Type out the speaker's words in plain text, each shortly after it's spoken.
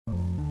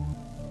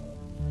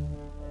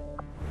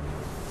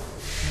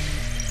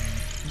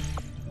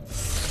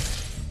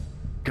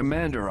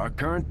Commander, our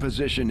current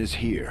position is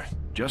here,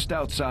 just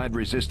outside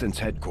Resistance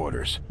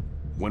headquarters.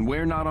 When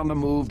we're not on the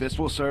move, this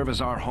will serve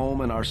as our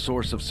home and our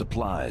source of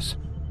supplies.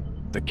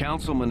 The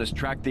Councilman has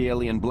tracked the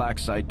alien black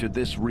site to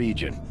this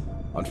region.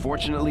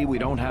 Unfortunately, we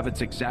don't have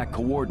its exact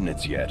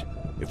coordinates yet.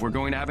 If we're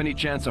going to have any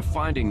chance of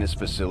finding this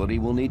facility,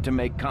 we'll need to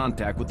make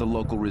contact with the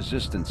local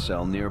Resistance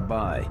cell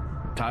nearby.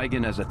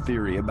 Tygan has a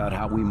theory about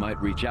how we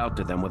might reach out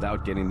to them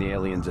without getting the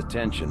aliens'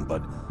 attention,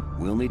 but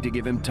we'll need to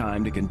give him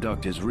time to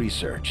conduct his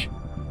research.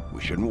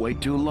 We shouldn't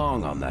wait too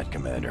long on that,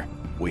 Commander.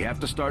 We have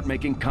to start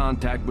making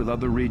contact with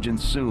other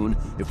regions soon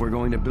if we're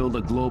going to build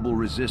a global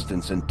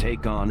resistance and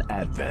take on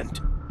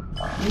Advent.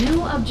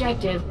 New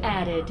objective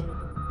added.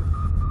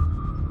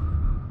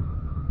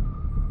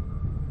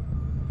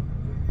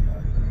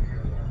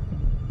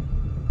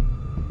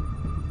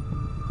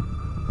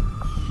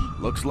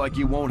 Looks like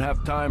you won't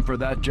have time for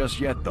that just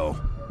yet, though.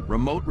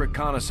 Remote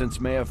reconnaissance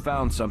may have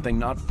found something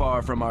not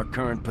far from our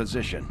current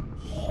position.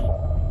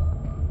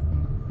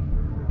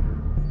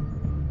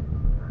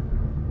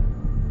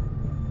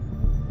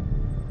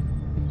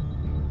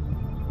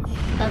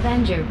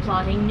 Avenger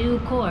plotting new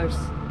course.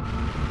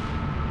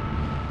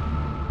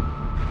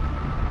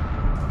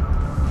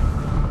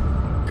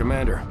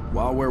 Commander,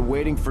 while we're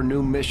waiting for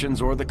new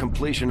missions or the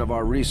completion of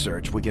our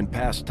research, we can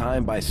pass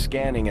time by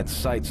scanning at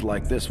sites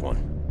like this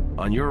one.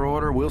 On your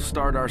order, we'll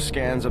start our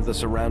scans of the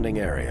surrounding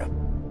area.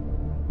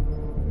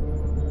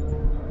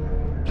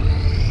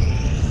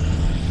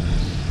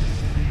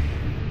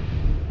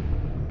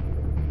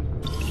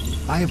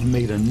 I have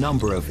made a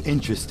number of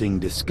interesting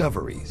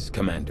discoveries,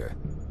 Commander.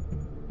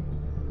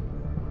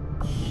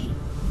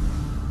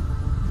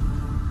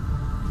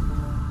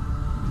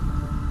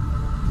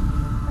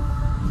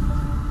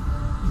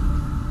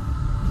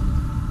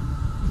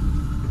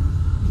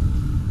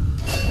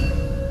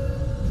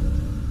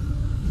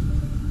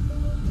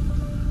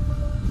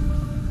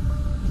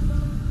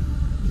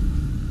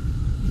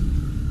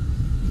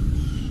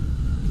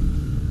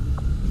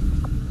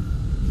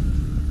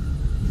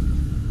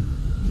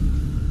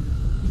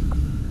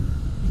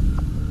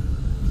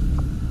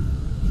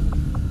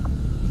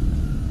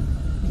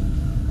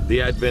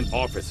 The Advent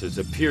officers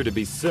appear to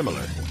be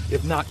similar,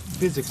 if not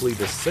physically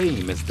the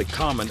same as the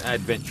common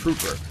Advent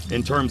trooper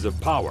in terms of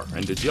power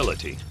and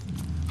agility.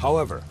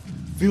 However,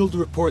 field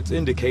reports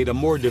indicate a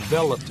more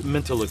developed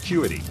mental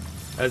acuity,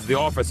 as the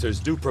officers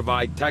do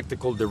provide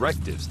tactical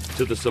directives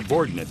to the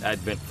subordinate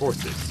Advent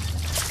forces.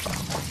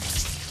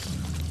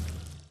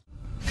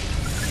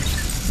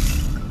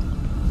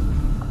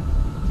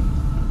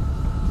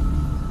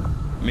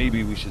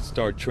 Maybe we should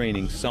start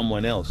training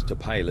someone else to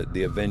pilot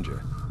the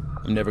Avenger.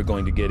 I'm never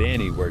going to get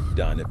any work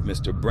done if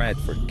Mr.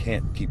 Bradford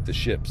can't keep the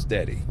ship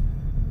steady.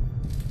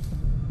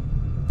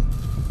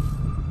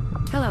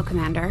 Hello,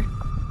 Commander.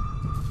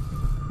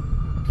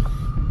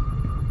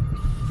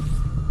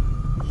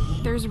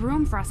 There's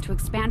room for us to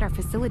expand our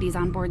facilities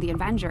on board the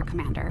Avenger,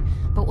 Commander,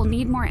 but we'll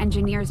need more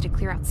engineers to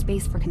clear out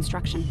space for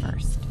construction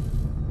first.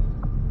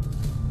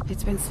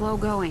 It's been slow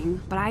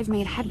going, but I've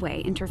made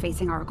headway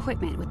interfacing our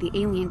equipment with the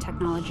alien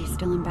technology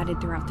still embedded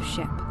throughout the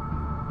ship.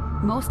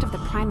 Most of the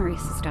primary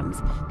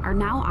systems are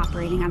now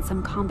operating on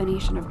some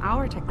combination of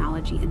our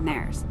technology and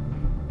theirs.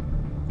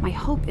 My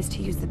hope is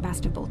to use the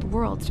best of both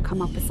worlds to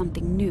come up with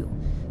something new,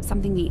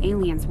 something the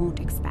aliens won't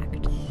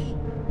expect.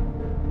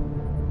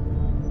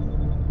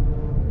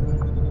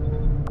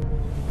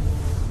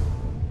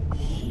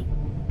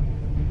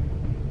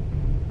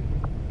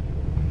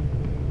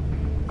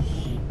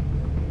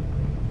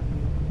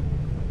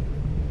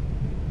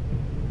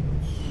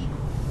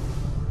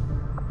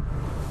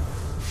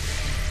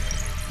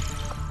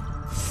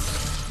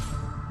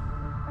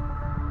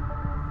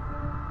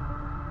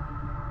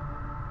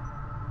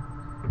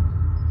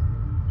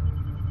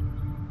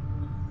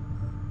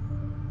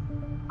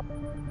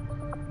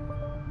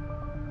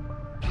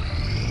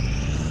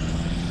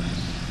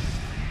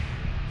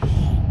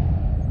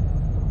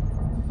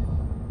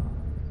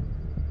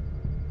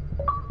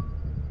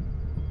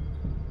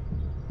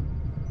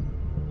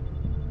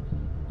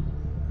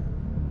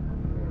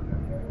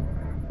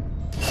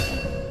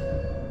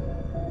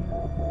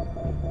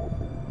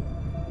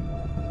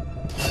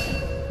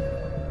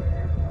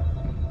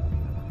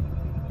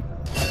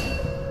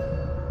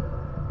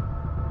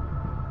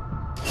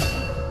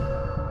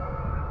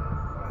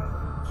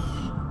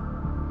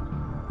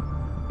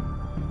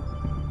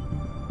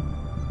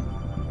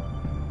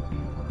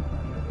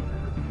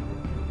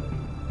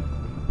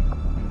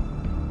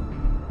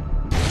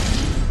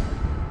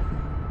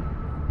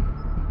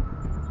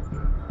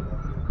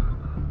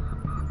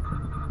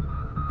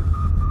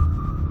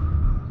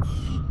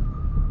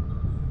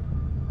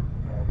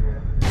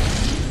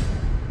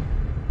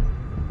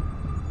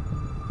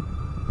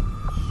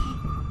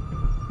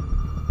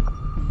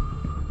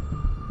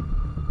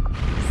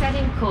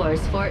 Setting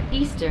course for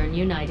eastern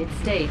United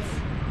States.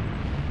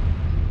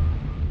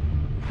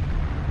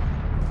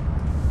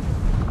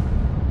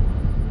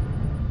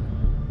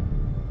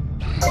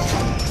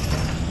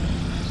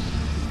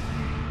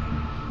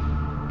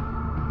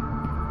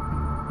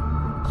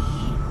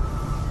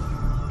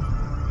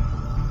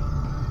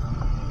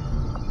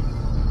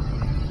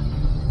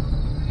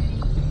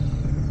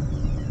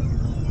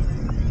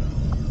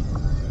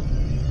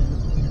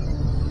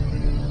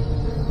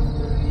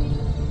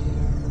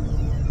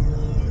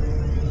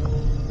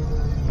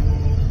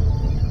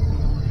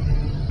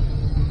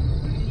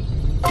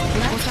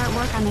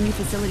 on the new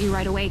facility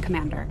right away,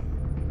 Commander.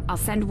 I'll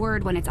send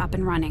word when it's up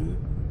and running.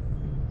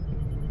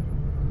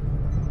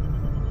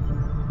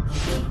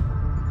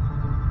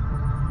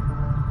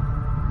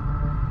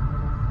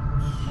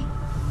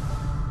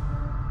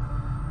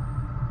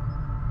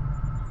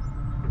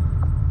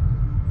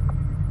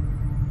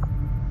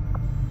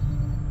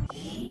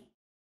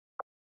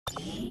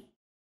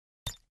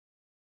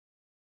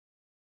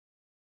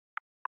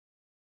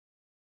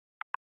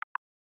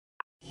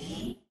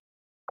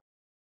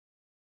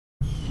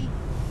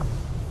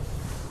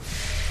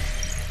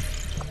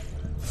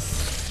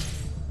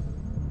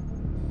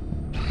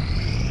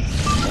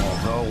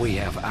 We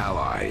have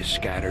allies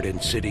scattered in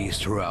cities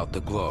throughout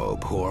the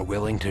globe who are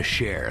willing to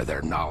share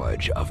their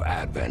knowledge of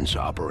Advent's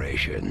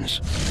operations.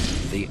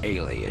 The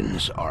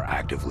aliens are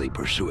actively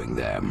pursuing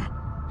them.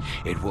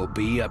 It will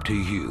be up to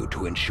you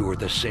to ensure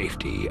the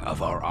safety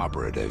of our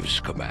operatives,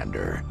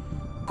 Commander.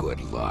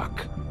 Good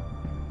luck.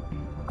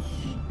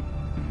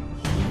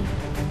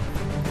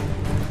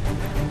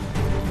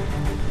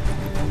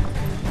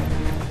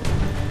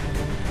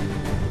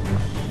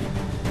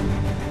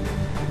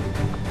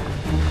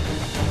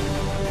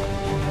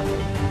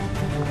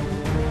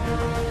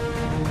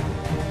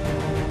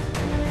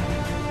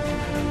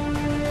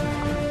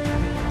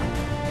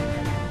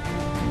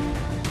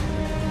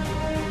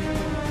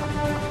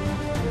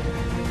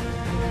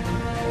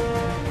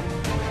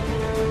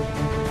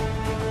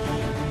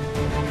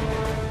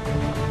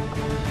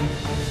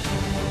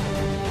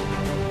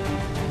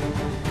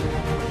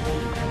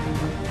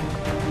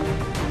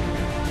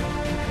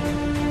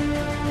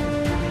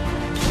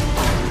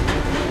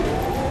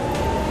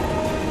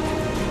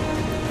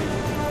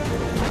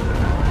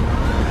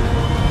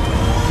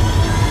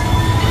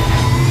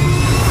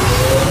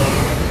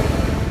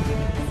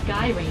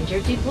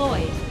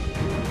 Deployed.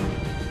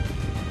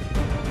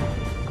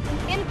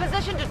 In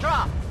position to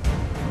drop.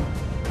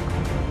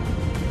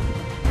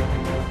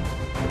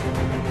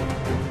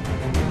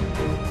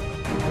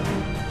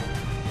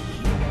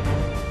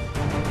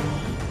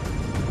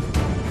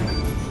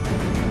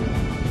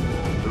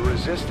 The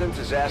Resistance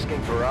is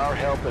asking for our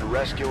help in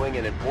rescuing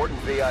an important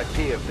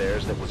VIP of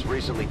theirs that was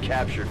recently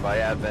captured by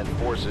Advent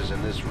forces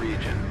in this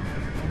region.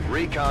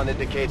 Recon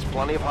indicates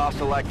plenty of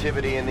hostile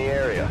activity in the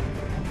area.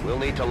 We'll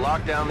need to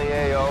lock down the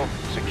AO,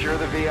 secure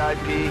the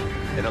VIP,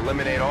 and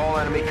eliminate all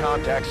enemy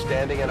contacts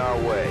standing in our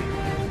way.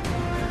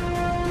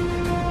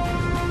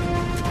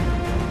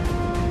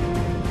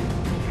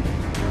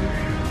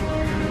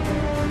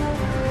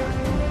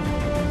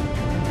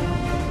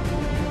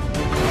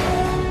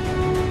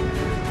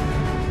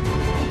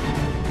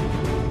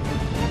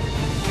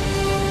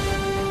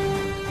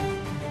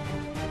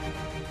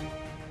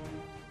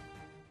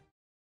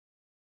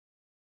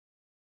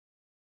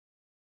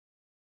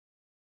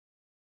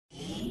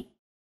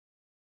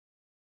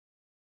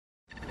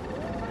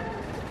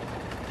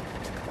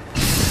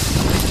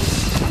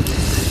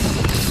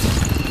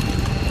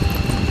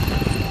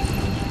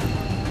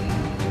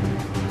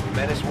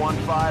 Menace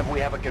 1-5, we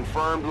have a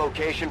confirmed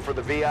location for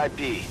the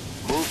VIP.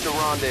 Move to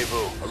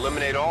rendezvous.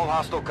 Eliminate all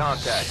hostile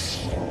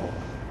contacts.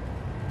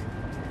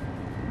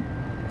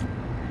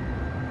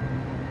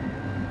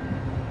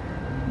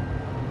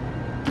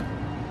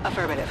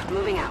 Affirmative.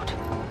 Moving out.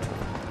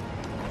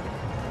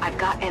 I've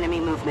got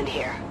enemy movement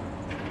here.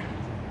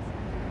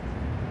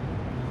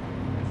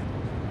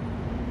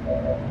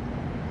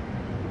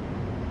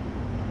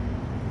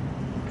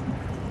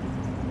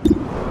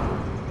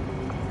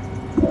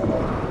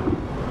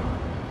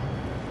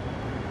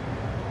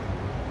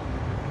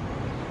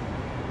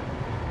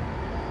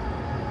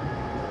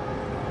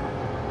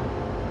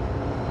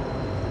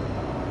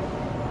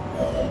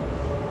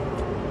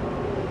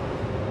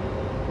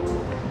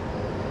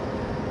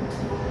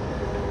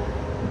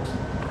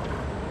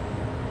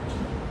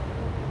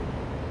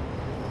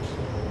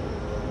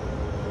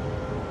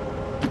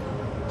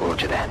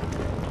 Roger that.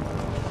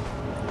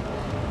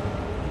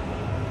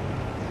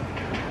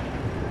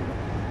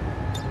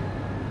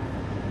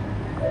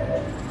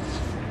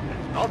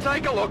 I'll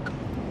take a look.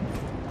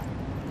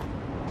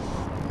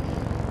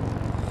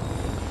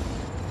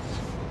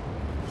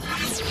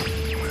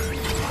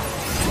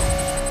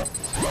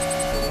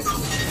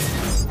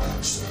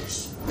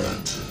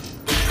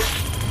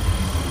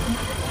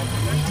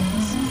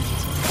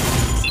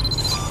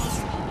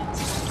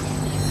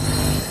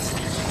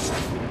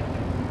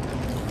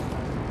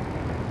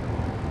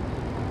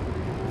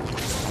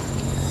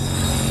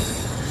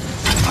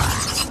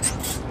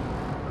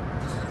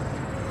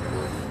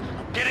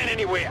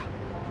 Anywhere.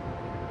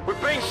 We're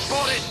being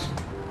spotted!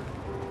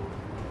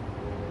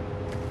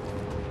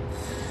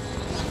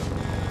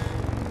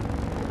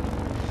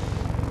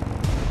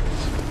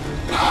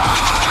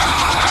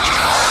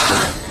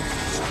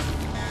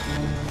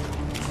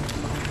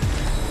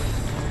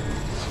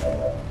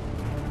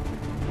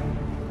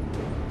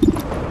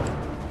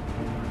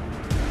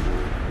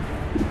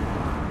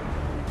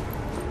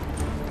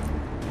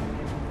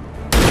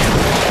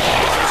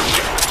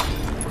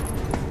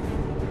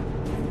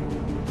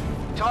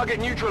 Target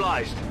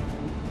neutralized.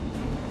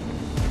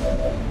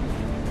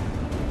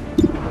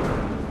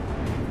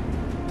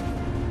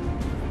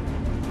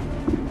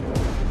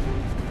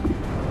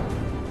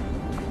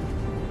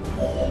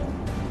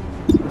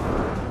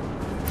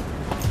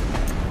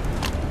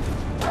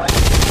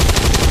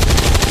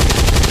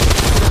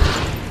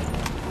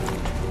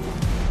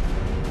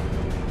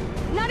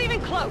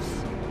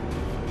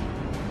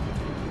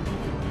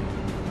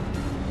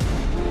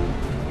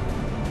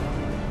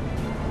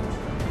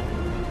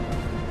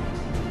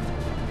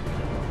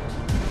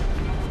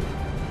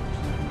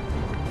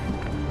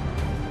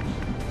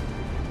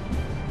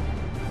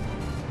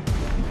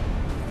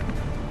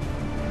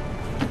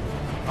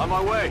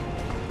 my way.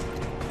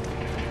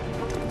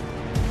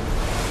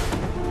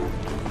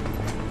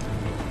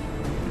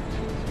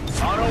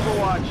 On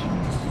Overwatch.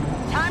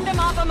 Time to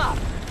mop them up.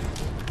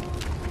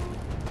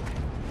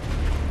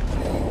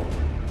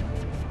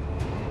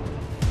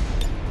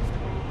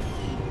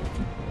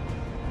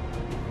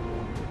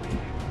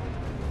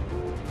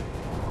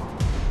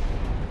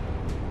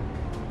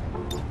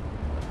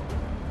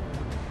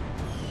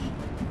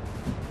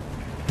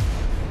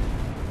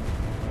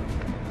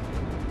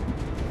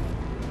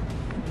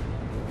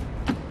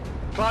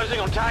 Closing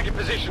on target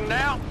position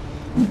now.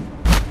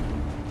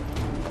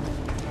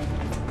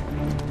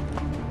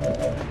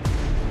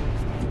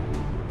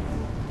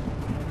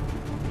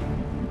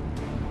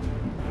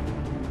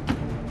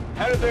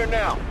 Headed there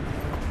now.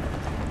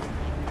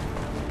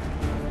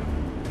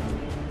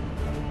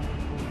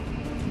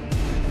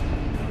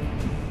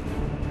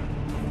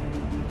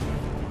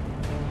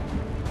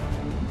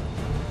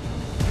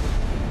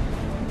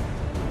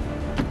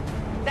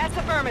 That's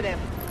affirmative.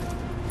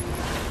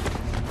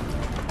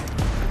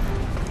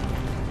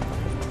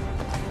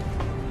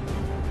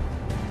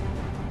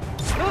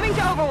 Moving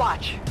to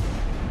Overwatch.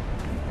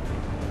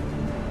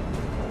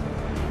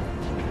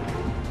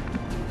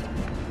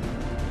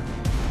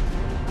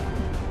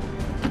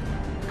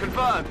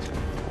 Confirmed.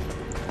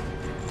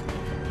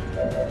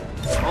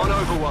 On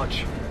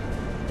Overwatch.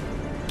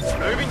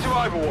 Moving to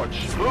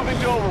Overwatch. Moving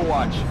to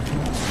Overwatch.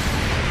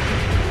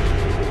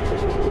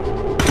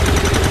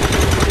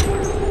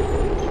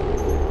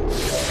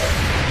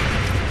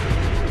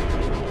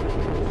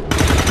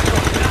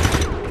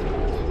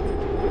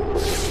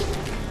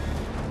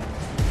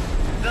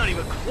 Not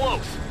even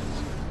close.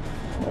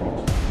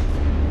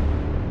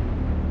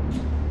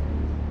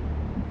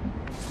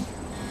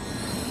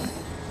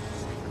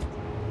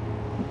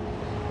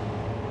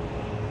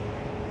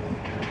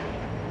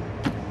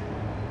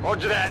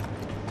 Roger that.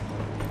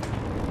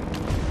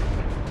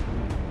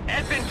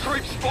 Advent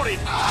troops spotted.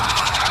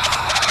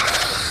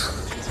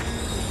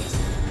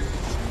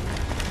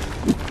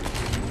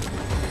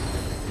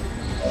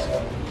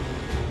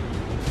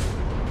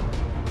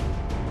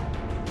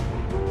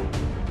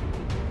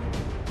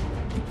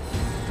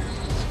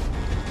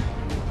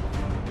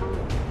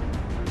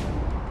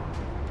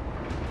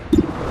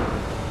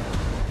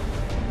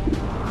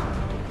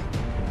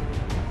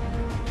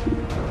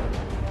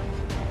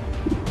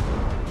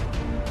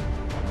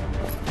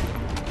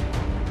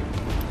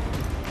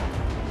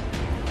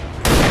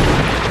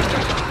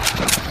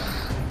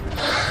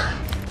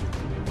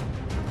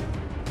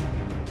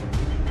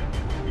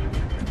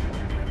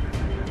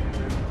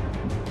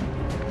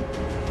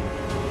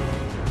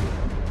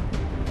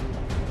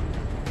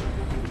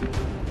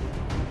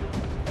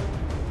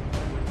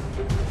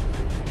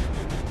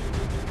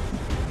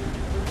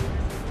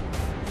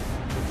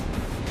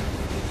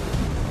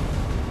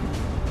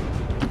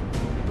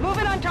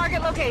 Moving on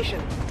target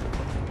location.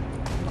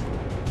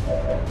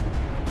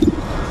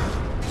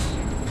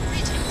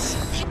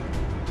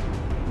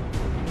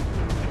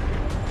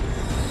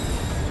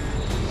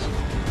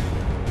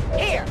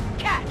 Here,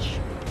 catch.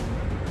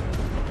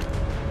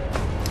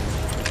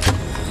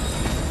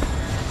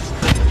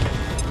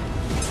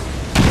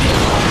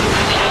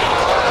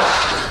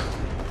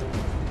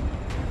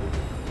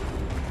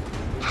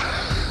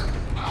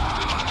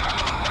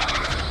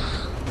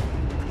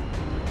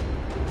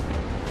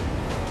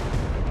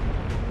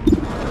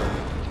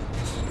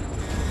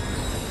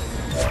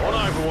 On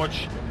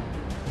Overwatch.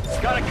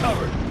 Got it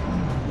covered.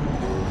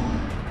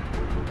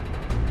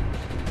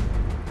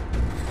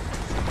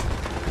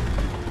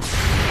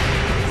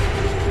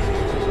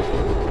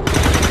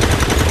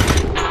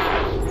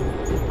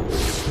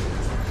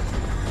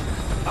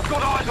 I've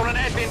got eyes on an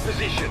admin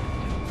position.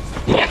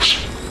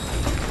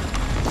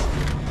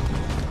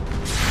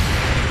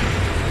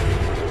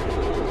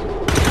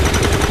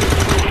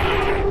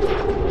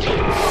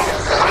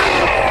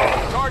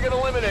 Target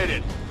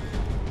eliminated.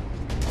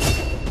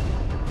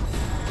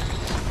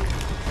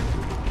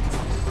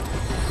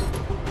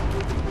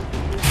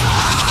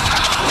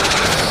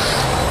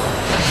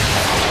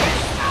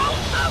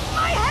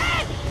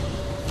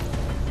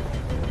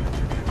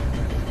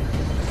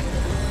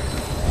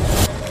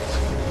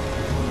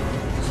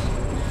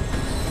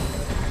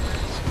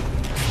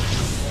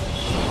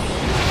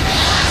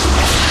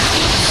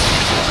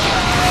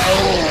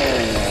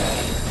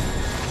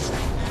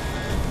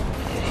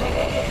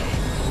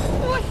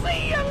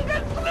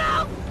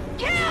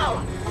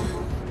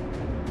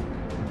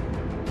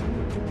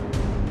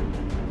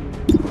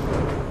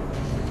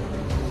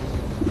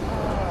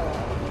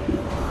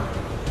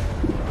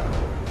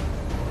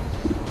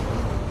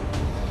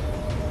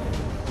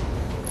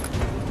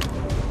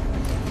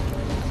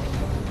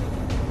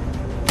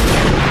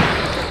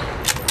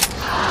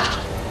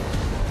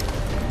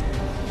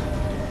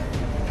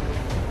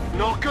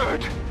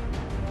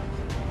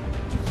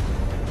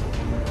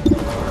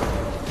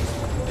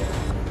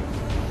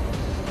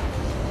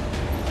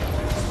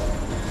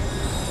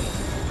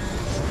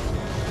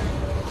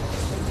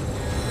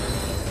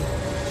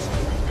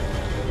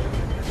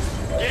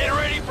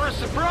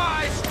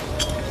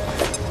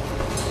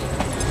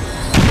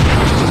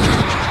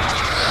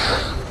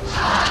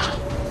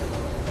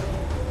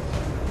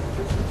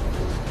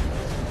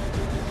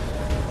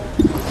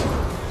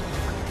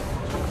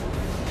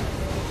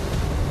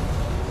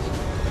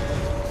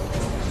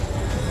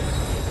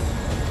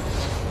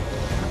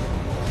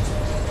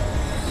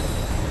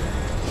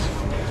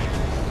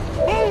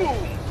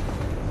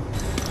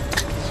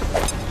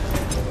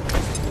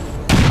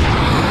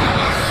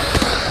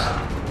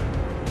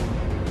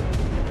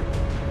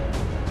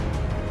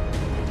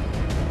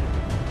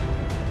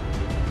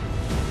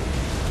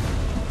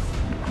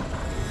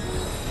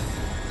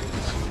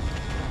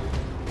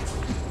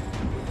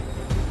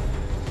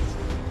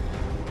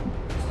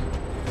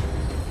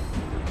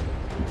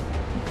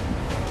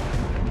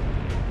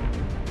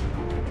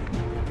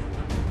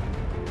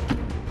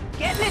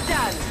 Getting it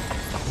done.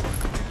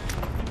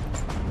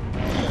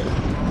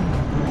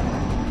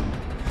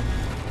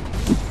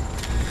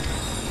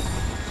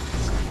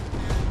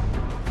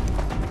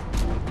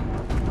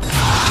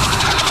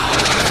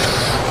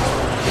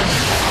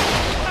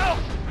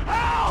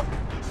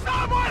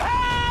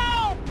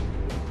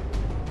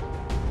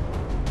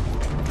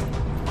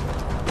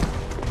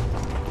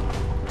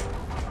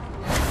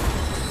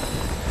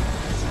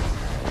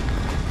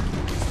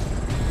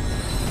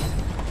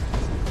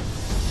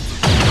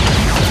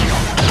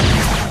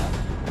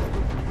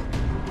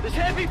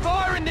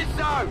 Fire in this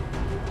zone!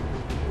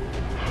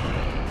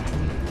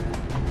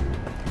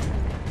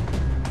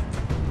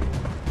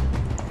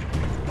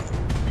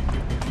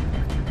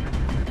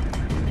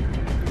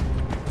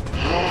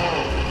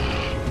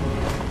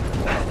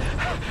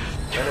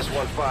 Menace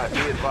 1-5, be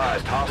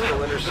advised,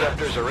 hostile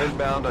interceptors are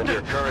inbound on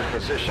your current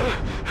position.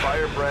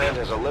 Firebrand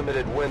has a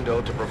limited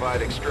window to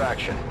provide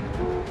extraction.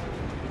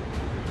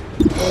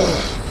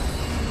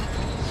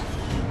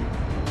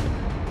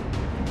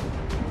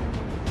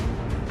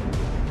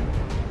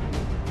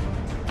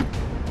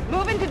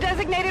 Move into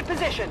designated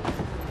position.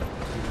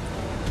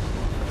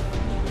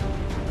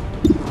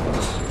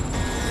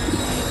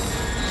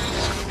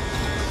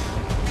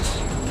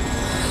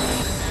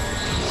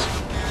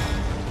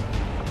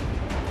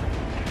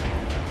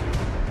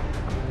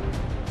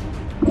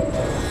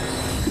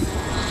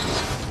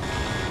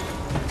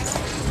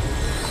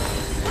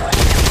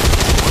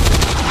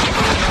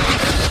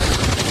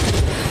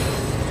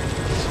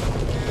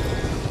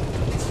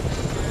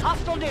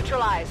 Hostile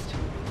neutralized.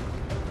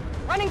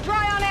 Running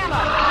dry on ammo.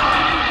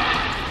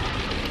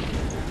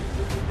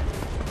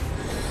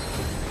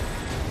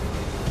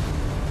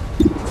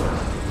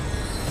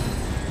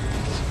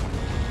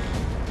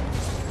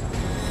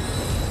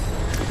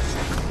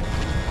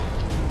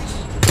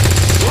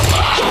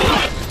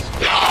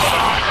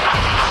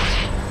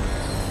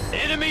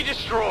 Enemy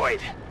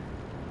destroyed.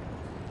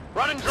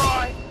 Running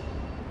dry.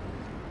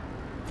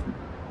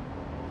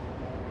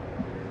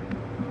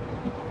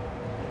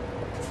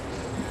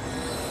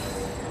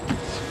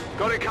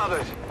 Got it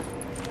covered.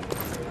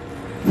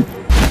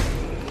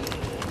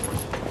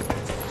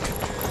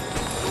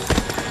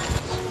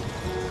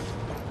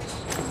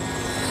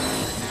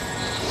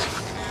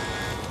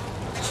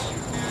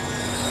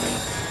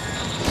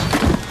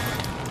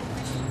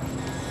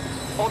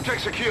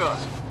 Object secure.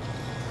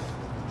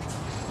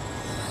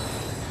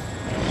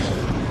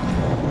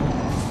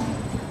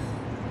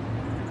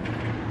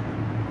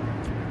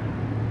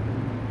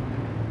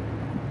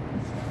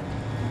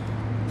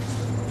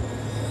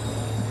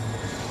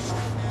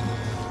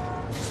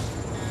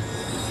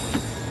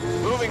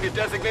 Moving to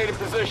designated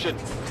position.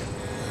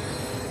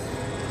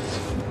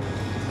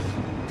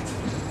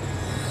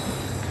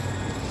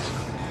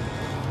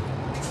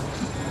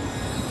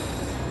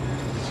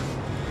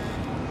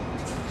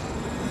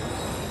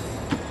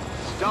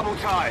 Double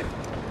tide.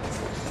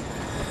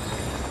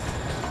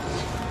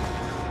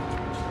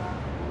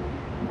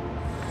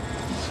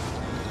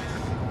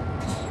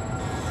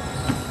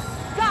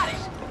 Got it.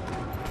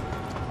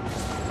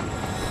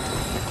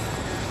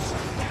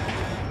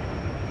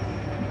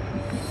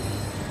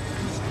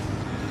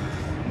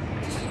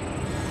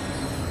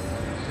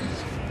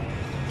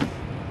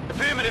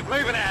 Affirmative,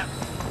 moving out.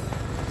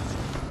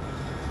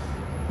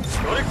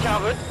 Got it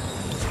covered.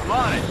 I'm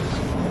on it.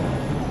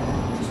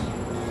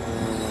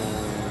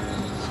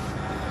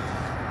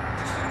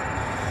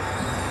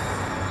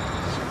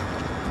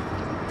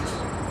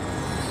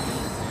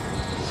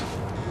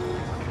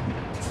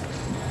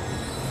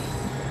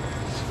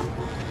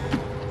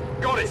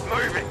 Got it,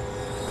 moving.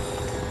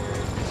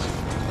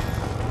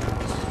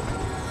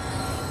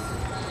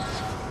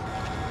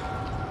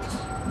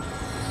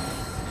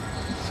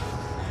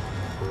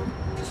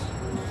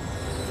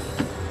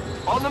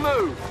 On the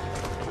move.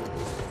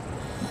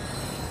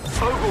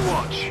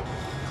 Overwatch.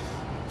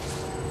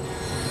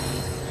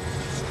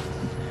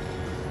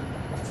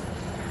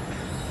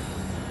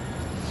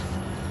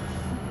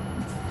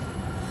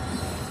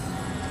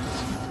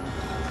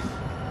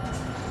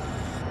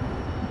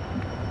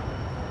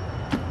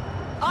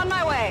 On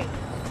my way.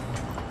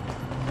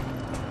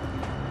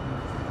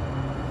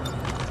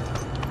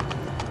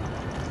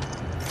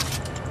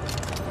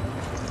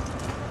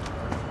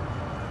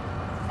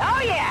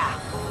 Oh yeah!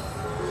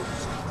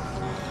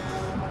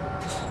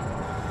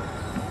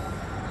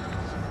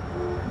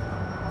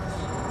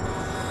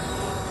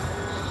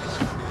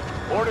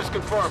 Orders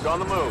confirmed, on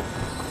the move.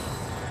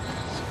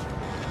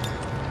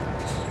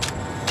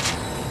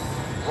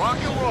 Rock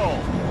and roll.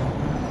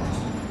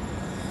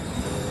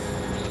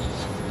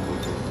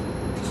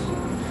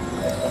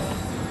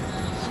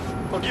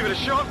 I'll give it a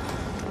shot.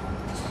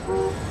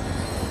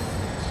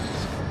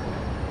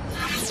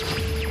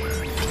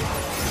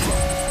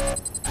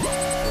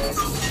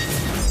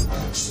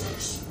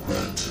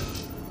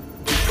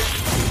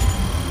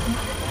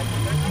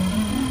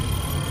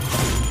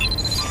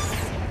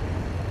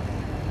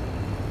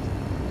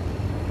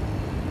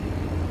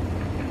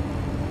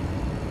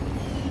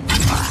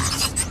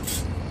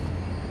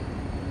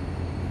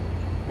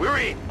 We're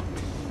in.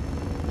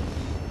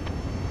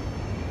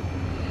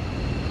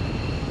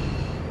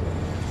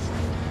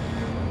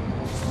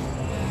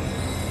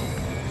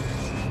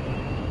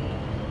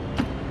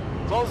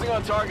 Closing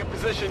on target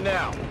position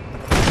now.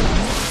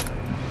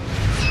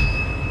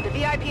 The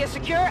VIP is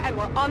secure and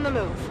we're on the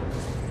move.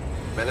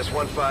 Menace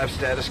 1-5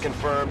 status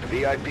confirmed.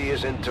 VIP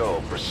is in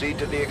tow. Proceed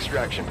to the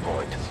extraction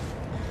point.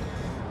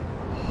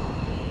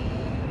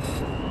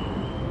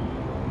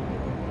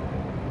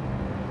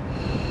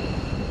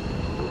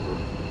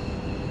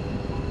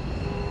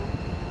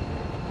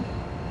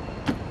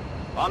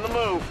 On the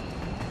move.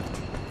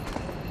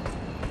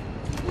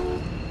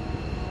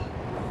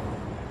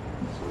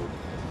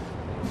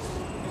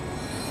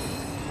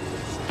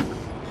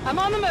 I'm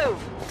on the move.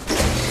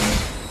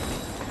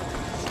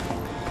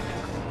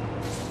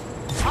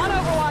 On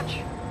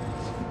Overwatch.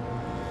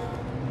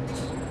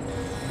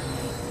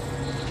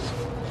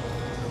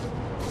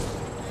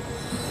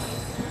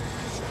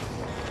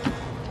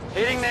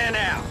 Hitting there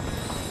now.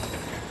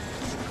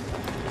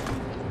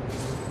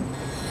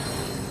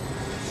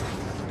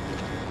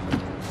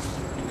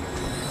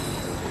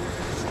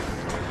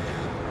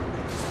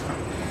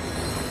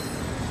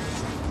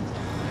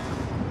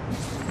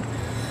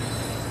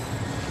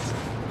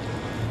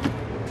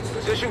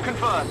 Position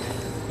confirmed.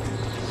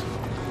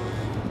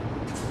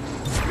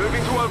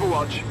 Moving to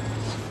Overwatch.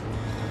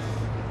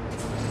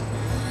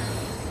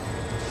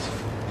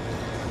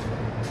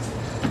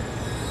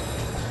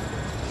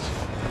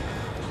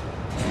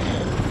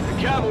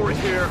 The cavalry's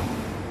here.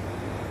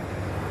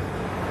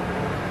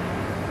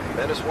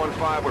 Menace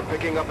 1-5, we're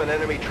picking up an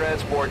enemy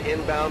transport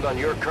inbound on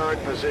your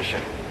current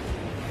position.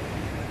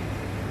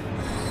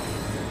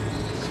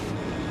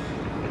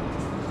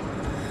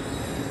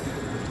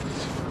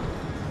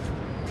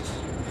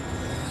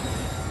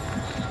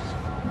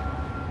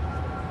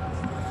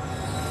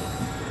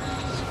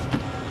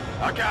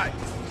 Okay.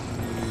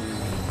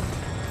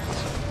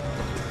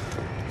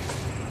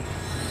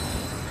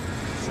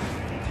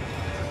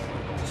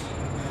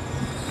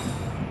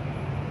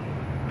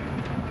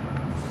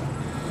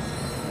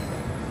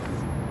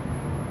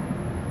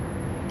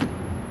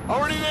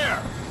 Already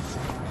there.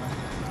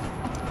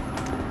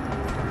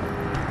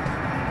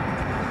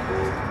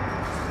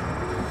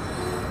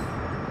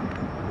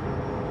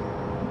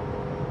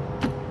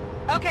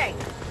 Okay.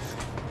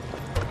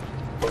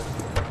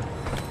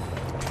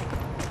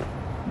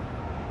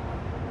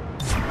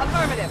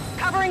 Affirmative.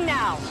 Covering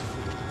now.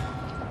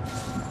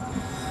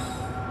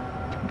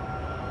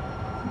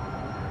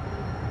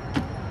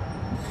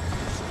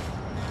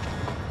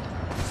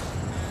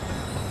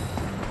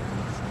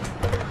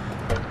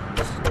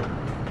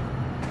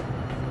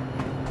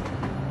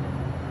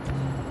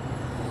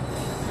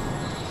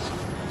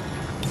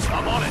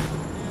 I'm on it.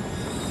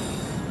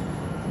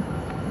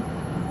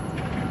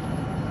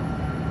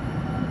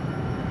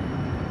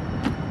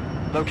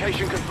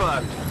 Location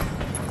confirmed.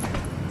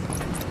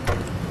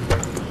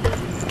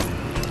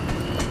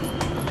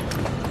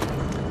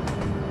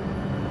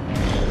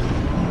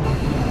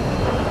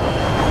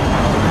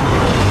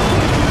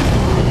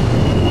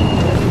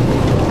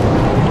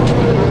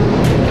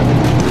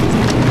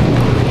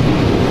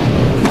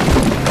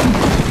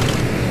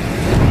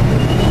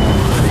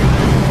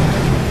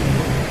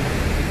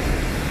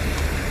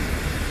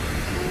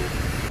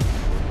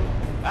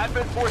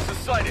 Advent forces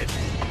sighted.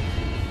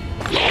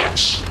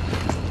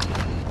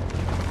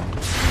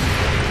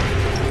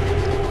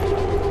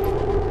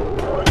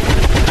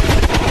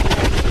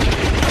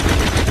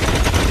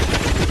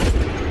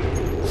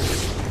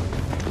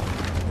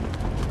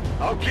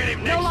 I'll get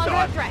him No next longer a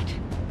time. threat.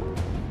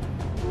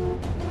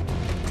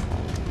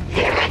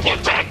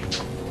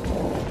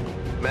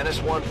 Menace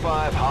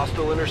 1-5,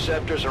 hostile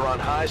interceptors are on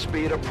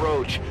high-speed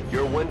approach.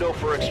 Your window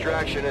for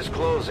extraction is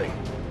closing.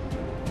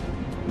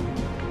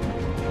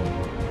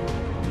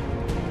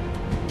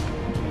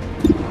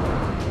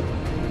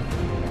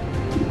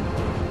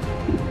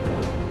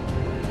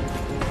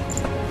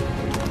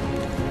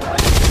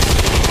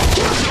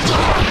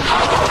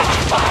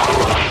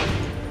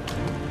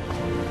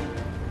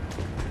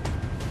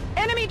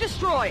 Enemy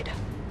destroyed.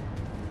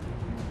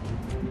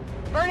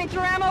 Burning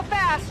through ammo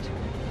fast.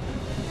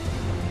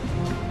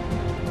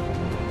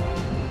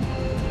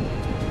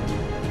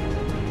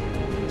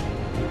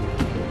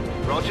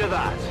 Roger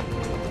that.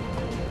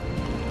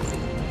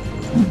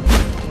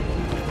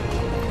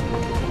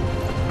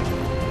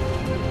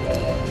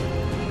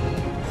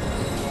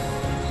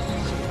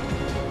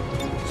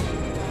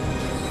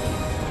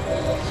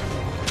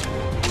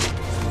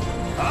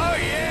 Oh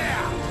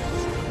yeah!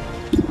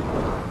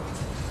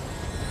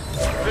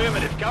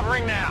 Affirmative,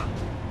 covering now.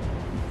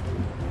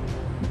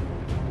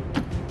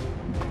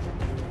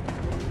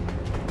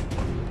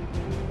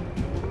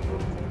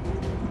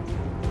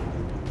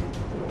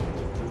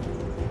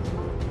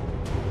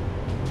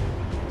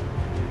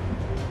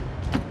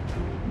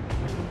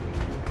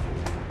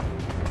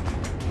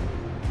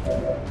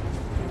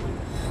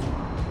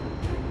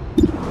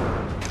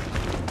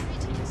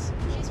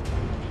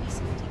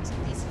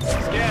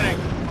 Scanning.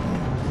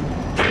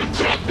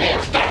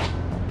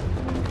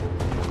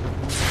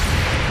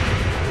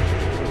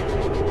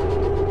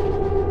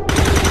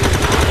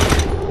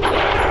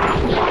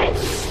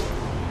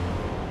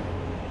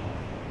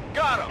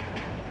 Got him.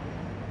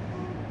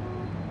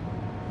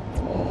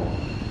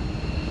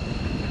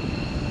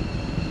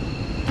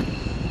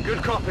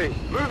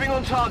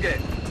 on target.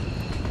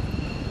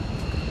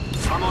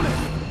 I'm on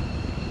it.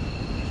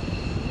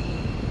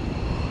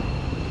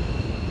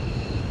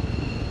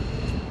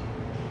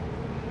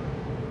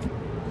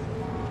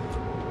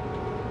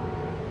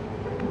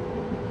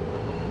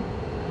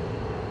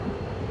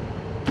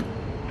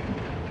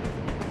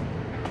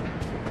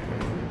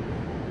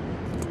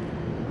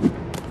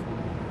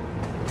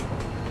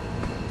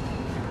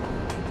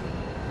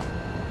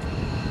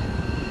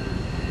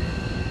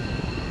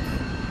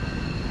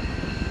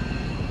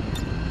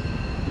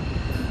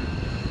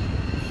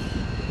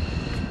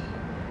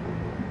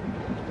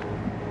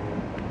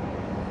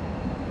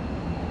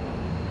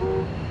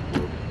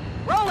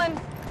 Rolling!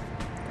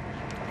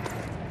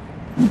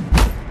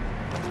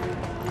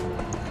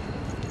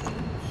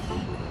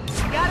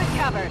 Got it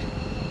covered.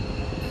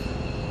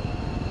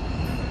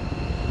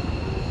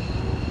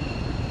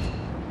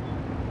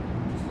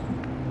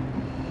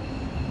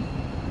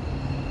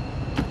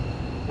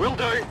 Will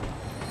do.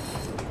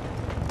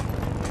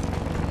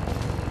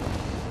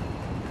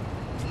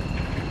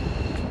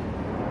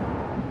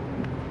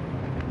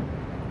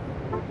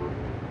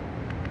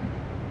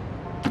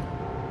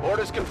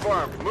 Orders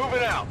confirmed.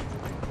 Moving out.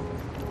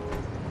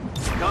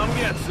 Come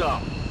get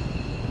some.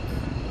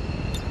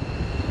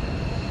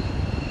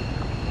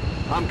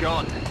 I'm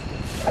gone.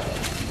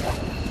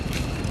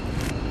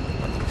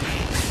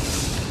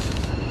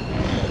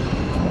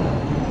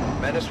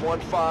 Menace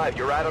 1-5,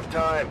 you're out of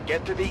time.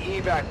 Get to the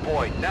evac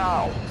point,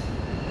 now!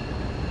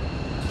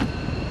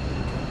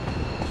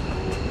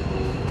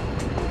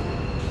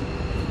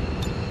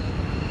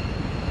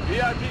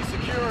 VIP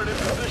secured in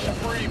position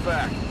for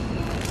evac.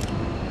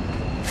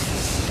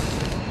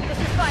 This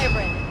is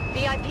Firebrand.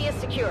 VIP is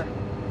secure.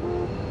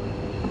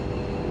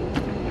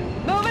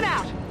 Moving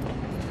out!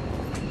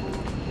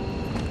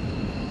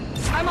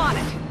 I'm on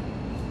it.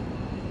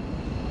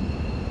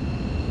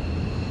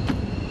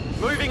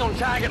 Moving on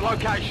target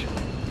location.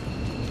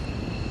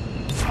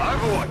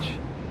 Overwatch.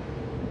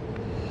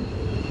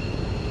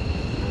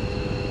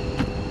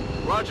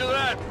 Roger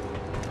that.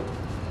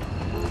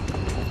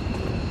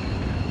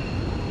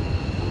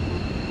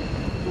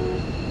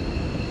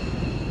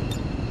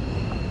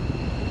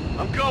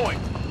 I'm going.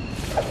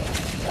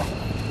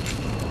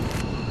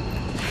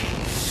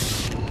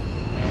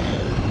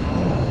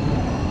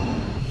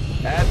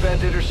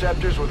 Advent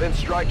interceptors within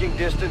striking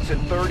distance in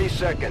 30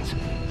 seconds.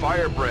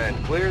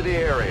 Firebrand, clear the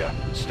area.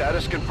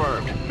 Status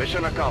confirmed.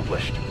 Mission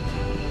accomplished.